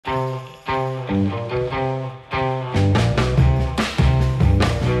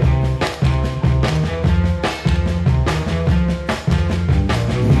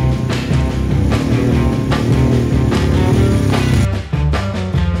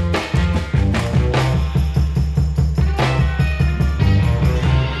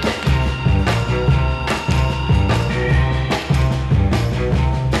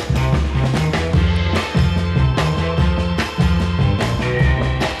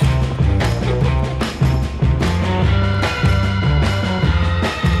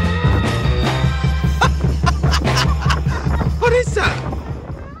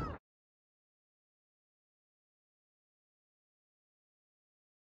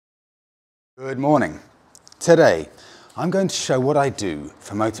Good morning. Today, I'm going to show what I do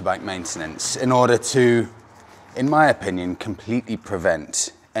for motorbike maintenance in order to, in my opinion, completely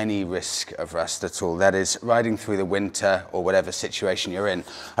prevent any risk of rust at all. That is, riding through the winter or whatever situation you're in.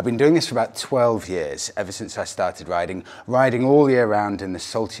 I've been doing this for about 12 years, ever since I started riding all year round in the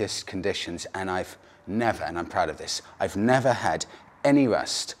saltiest conditions, and I've never, and I'm proud of this, I've never had any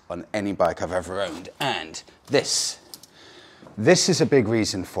rust on any bike I've ever owned. And this is a big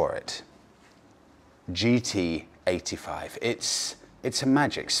reason for it. GT85. It's a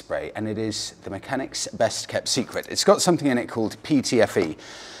magic spray, and it is the mechanic's best kept secret. It's got something in it called PTFE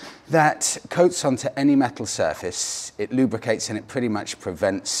that coats onto any metal surface, it lubricates, and it pretty much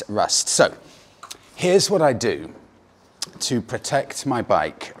prevents rust. So here's what I do to protect my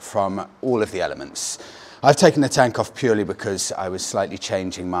bike from all of the elements. I've taken the tank off purely because I was slightly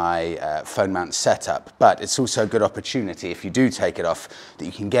changing my phone mount setup, but it's also a good opportunity, if you do take it off, that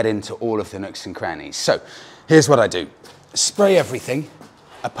you can get into all of the nooks and crannies. So here's what I do. Spray everything,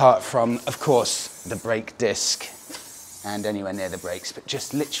 apart from, of course, the brake disc and anywhere near the brakes, but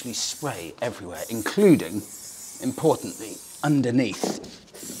just literally spray everywhere, including, importantly,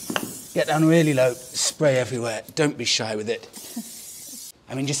 underneath. Get down really low, spray everywhere, don't be shy with it.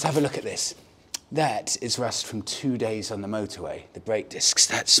 I mean, just have a look at this. That is rust from 2 days on the motorway, the brake discs.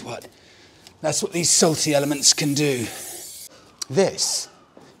 That's what these salty elements can do. This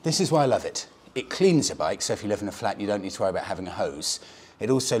is why I love it. It cleans a bike, so if you live in a flat, you don't need to worry about having a hose. It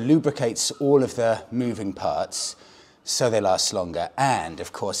also lubricates all of the moving parts, so they last longer. And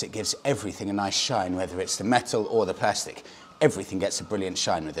of course, it gives everything a nice shine, whether it's the metal or the plastic. Everything gets a brilliant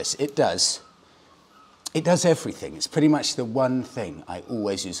shine with this. It does everything. It's pretty much the one thing I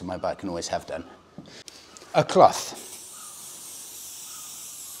always use on my bike and always have done. A cloth.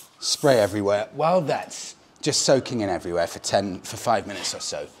 Spray everywhere. While that's just soaking in everywhere for 5 minutes or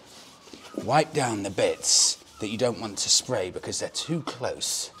so, wipe down the bits that you don't want to spray because they're too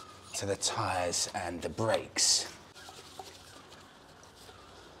close to the tyres and the brakes.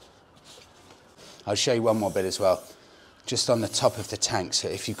 I'll show you one more bit as well, just on the top of the tank. So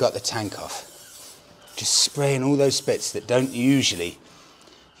if you've got the tank off, just spray in all those bits that don't usually,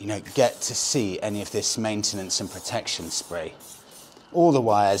 get to see any of this maintenance and protection spray. All the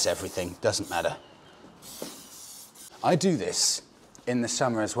wires, everything, doesn't matter. I do this in the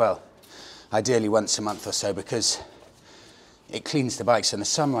summer as well, ideally once a month or so, because it cleans the bike. So in the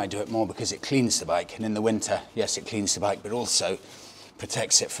summer I do it more because it cleans the bike, and in the winter, yes, it cleans the bike, but also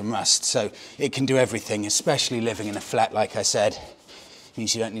protects it from rust. So it can do everything, especially living in a flat, like I said.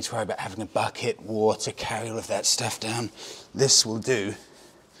 Means you don't need to worry about having a bucket, water, carry all of that stuff down. This will do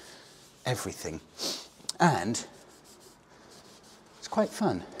everything. And it's quite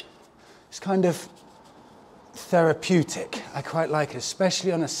fun. It's kind of therapeutic. I quite like it,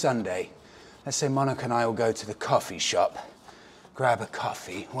 especially on a Sunday. Let's say Monica and I will go to the coffee shop, grab a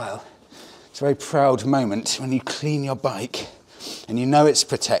coffee. Well, it's a very proud moment when you clean your bike and you know it's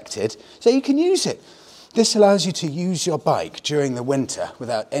protected, so you can use it. This allows you to use your bike during the winter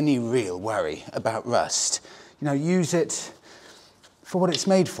without any real worry about rust. Use it for what it's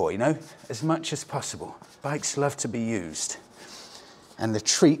made for, as much as possible. Bikes love to be used. And the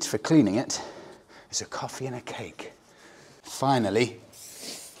treat for cleaning it is a coffee and a cake. Finally,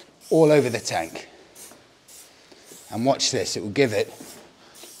 all over the tank. And watch this, it will give it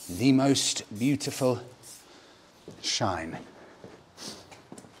the most beautiful shine.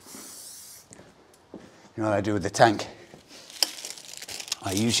 You know what I do with the tank?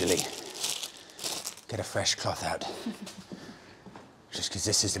 I usually get a fresh cloth out, just because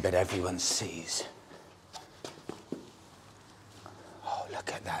this is the bit everyone sees. Oh,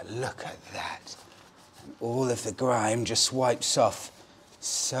 look at that, look at that. And all of the grime just wipes off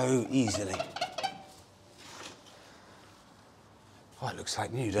so easily. Oh, it looks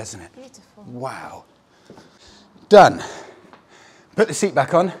like new, doesn't it? Beautiful. Wow. Done. Put the seat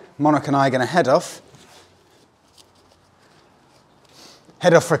back on. Monica and I are going to head off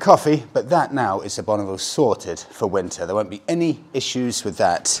for a coffee, but that now is the Bonneville sorted for winter. There won't be any issues with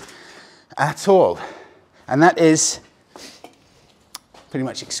that at all. And that is pretty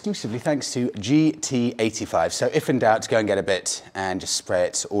much exclusively thanks to GT85. So if in doubt, go and get a bit and just spray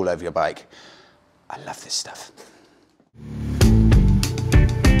it all over your bike. I love this stuff.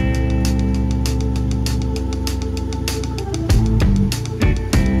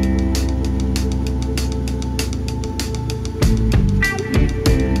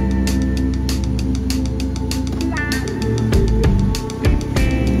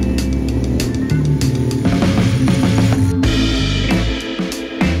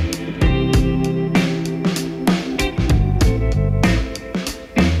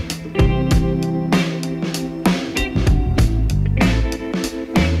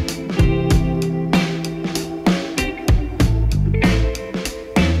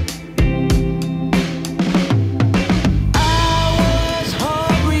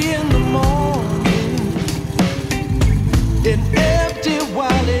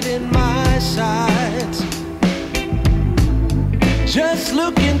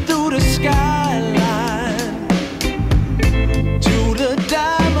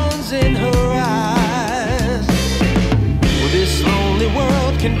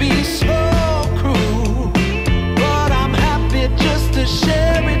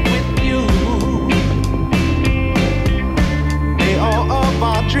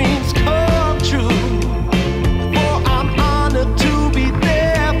 dreams come true. For I'm honored to be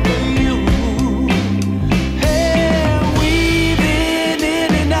there for you. Hey, we've been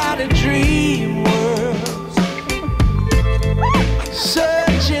in and out of dream worlds,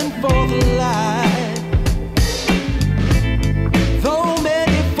 searching for the light. Though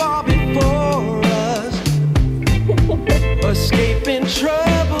many far before us, escaping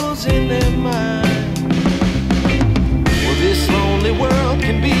troubles in their mind. Well, this lonely world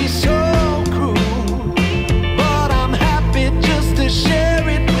can be so cruel, but I'm happy just to share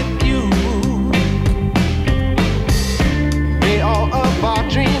it with you. May all of our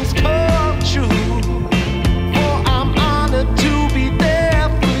dreams come true, for I'm honored to be there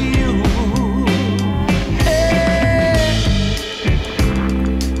for you. Hey,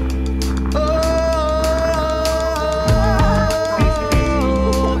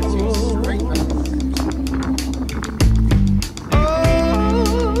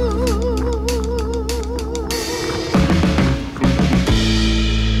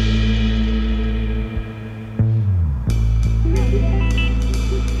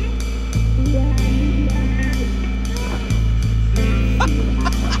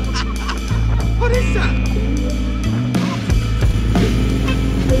 what is that?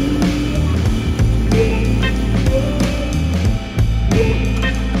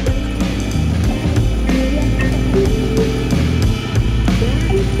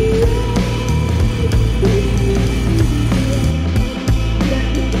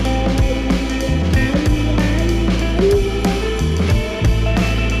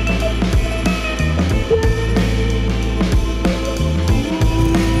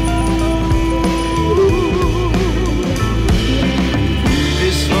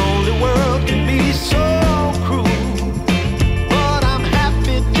 This lonely world can be so cruel, but I'm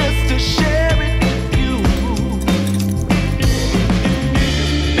happy just to share it with you.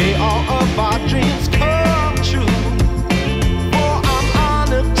 May all of our dreams come true, for I'm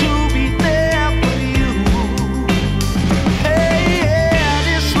honored to be there for you. Hey, yeah,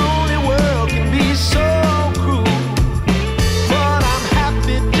 this lonely world can be so cruel, but I'm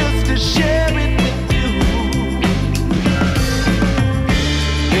happy just to share it with you.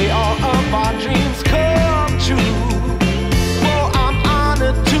 May all of our dreams come true, for I'm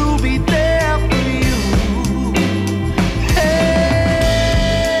honored to be there for you. Hey,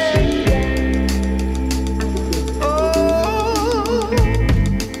 oh,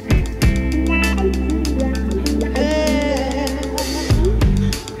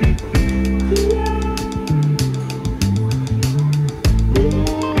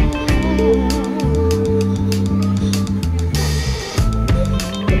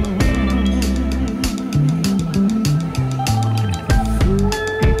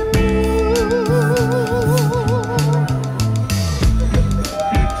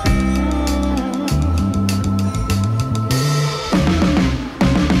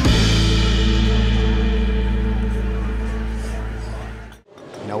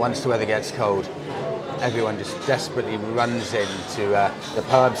 You know, once the weather gets cold, everyone just desperately runs into the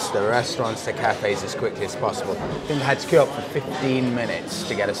pubs, the restaurants, the cafes as quickly as possible. I think I had to queue up for 15 minutes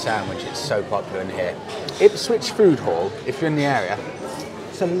to get a sandwich. It's so popular in here. Ipswich Food Hall, if you're in the area,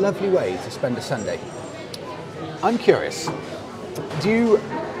 it's a lovely way to spend a Sunday. I'm curious, do you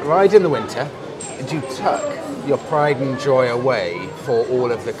ride in the winter? Do you tuck your pride and joy away for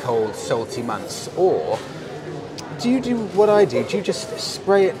all of the cold, salty months? Or do you do what I do? Do you just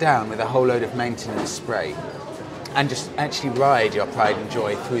spray it down with a whole load of maintenance spray and just actually ride your pride and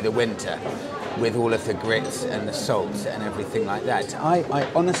joy through the winter with all of the grit and the salt and everything like that? I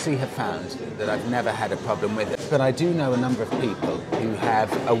honestly have found that I've never had a problem with it, but I do know a number of people who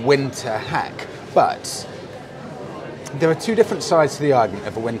have a winter hack. But there are two different sides to the argument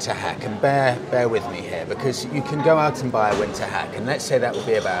of a winter hack, and bear with me here, because you can go out and buy a winter hack, and let's say that would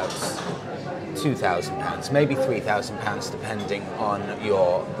be about £2,000, maybe £3,000, depending on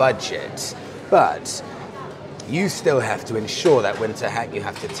your budget. But you still have to insure that winter hack, you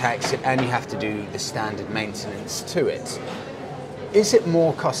have to tax it, and you have to do the standard maintenance to it. Is it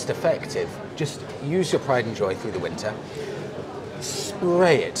more cost effective? Just use your pride and joy through the winter,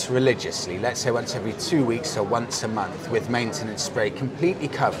 spray it religiously, let's say once every 2 weeks or once a month with maintenance spray, completely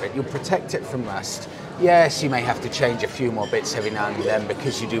cover it, you'll protect it from rust. Yes, you may have to change a few more bits every now and then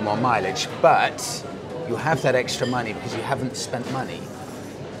because you do more mileage, but you'll have that extra money because you haven't spent money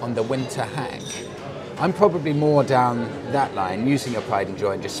on the winter hack. I'm probably more down that line, using your pride and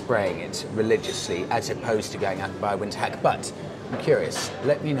joy and just spraying it religiously as opposed to going out and buy a winter hack. But I'm curious,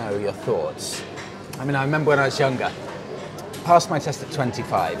 let me know your thoughts. I mean, I remember when I was younger, passed my test at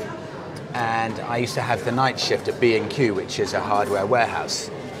 25, and I used to have the night shift at B&Q, which is a hardware warehouse.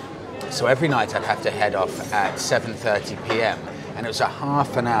 So every night I'd have to head off at 7:30 p.m. and it was a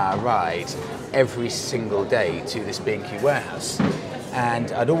half an hour ride every single day to this B&Q warehouse.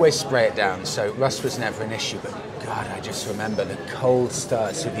 And I'd always spray it down, so rust was never an issue, but God, I just remember the cold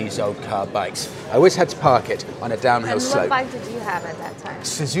starts with these old car bikes. I always had to park it on a downhill And slope. what bike did you have at that time?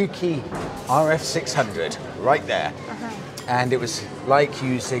 Suzuki RF600, right there. And it was like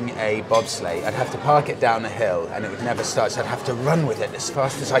using a bobsleigh. I'd have to park it down a hill and it would never start, so I'd have to run with it as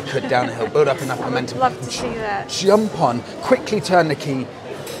fast as I could down a hill, build up enough momentum, Love to see that. jump on, quickly turn the key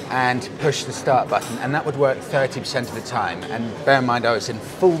and push the start button, and that would work 30% of the time. And bear in mind I was in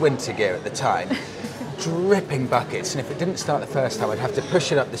full winter gear at the time, dripping buckets, and if it didn't start the first time I'd have to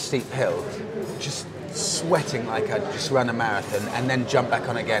push it up the steep hill, just sweating like I'd just run a marathon, and then jump back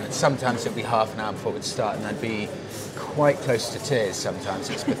on again. And sometimes it'd be half an hour before it would start and I'd be quite close to tears sometimes.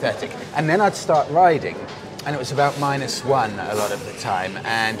 It's pathetic. And then I'd start riding and it was about -1 a lot of the time,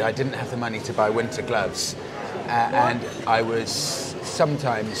 and I didn't have the money to buy winter gloves, and I was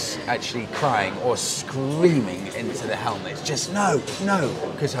sometimes actually crying or screaming into the helmet, just no,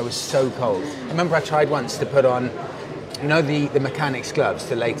 because I was so cold. I remember I tried once to put on, you know, the mechanics gloves,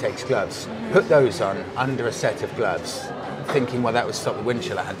 the latex gloves, put those on under a set of gloves, thinking, well, that would stop the wind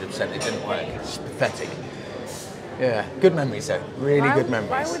chill 100%. It didn't work. It's pathetic. Yeah, good memories though, really good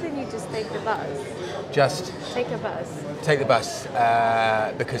memories. Why wouldn't you just take the bus? Just Take a bus. take the bus,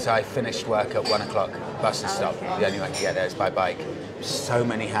 because I finished work at 1 o'clock, bus and stop. Okay. The only way to get there is by bike. So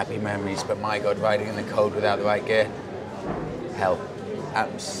many happy memories, but my God, riding in the cold without the right gear, hell,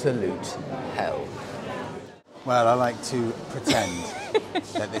 absolute hell. Well, I like to pretend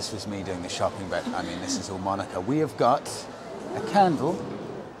that this was me doing the shopping, but I mean, this is all Monica. We have got a candle,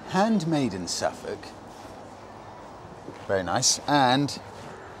 handmade in Suffolk, very nice, and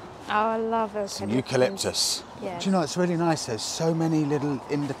Oh, I love it. some eucalyptus. Yes. Do you know, it's really nice. There's so many little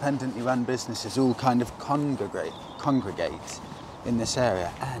independently run businesses all kind of congregate in this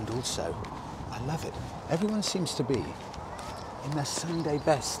area. And also, I love it. Everyone seems to be in their Sunday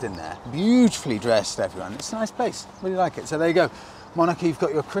best in there. Beautifully dressed, everyone. It's a nice place. Really like it. So there you go. Monica, you've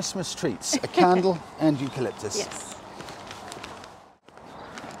got your Christmas treats. A candle and eucalyptus. Yes.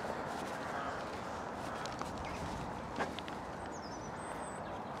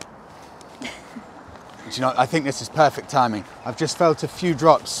 Do you know, I think this is perfect timing. I've just felt a few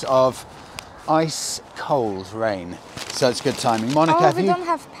drops of ice cold rain, so it's good timing. Monica, We don't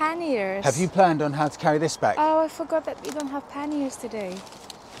have panniers. have you planned on how to carry this back? Oh, I forgot that we don't have panniers today.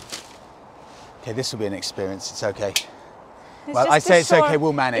 Okay, this will be an experience. It's okay. It's Well, just I a say it's short- okay.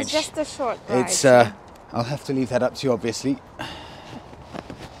 We'll manage. It's just a short ride. It's. I'll have to leave that up to you, obviously.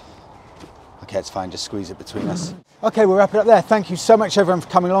 Okay, it's fine. Just squeeze it between us. Okay, we'll wrap it up there. Thank you so much, everyone, for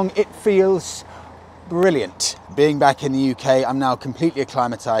coming along. It feels brilliant being back in the UK. I'm now completely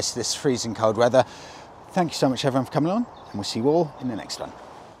acclimatised to this freezing cold weather. Thank you so much, everyone, for coming along, and we'll see you all in the next one.